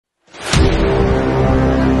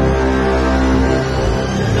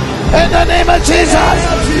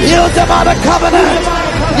You demonic covenant.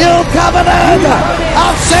 You covenant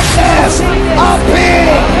of sickness, of pain,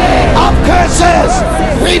 of curses,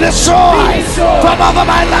 be destroyed from over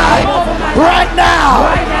my life right now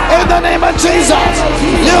in the name of Jesus.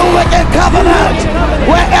 You wicked covenant,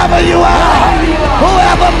 wherever you are,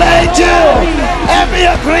 whoever made you, every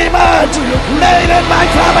agreement made in my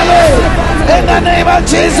family, in the name of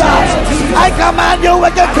Jesus, I command you,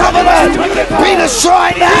 wicked covenant, be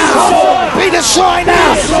destroyed now. Be destroyed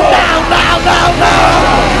now. Now.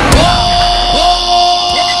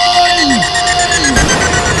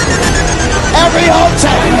 Every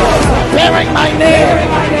altar bearing my name,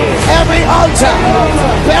 every altar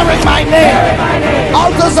bearing my name,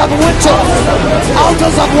 altars of witches,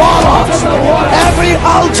 altars of warlocks, every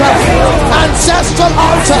altar, ancestral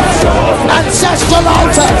altars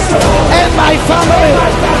in my family,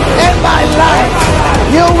 in my life,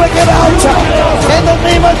 you wicked altar, in the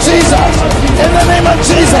name of Jesus, in the name of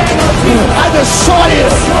Jesus, I destroy you,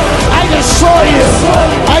 I destroy you,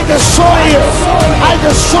 I destroy you, I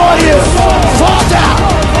destroy you. Fall down!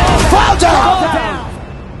 Fall down!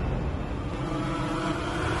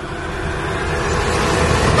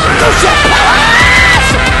 Loose your powers!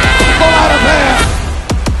 Go out of here!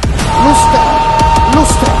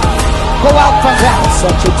 Loose them! Go out from here! I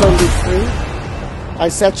set you totally free. I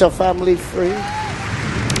set your family free.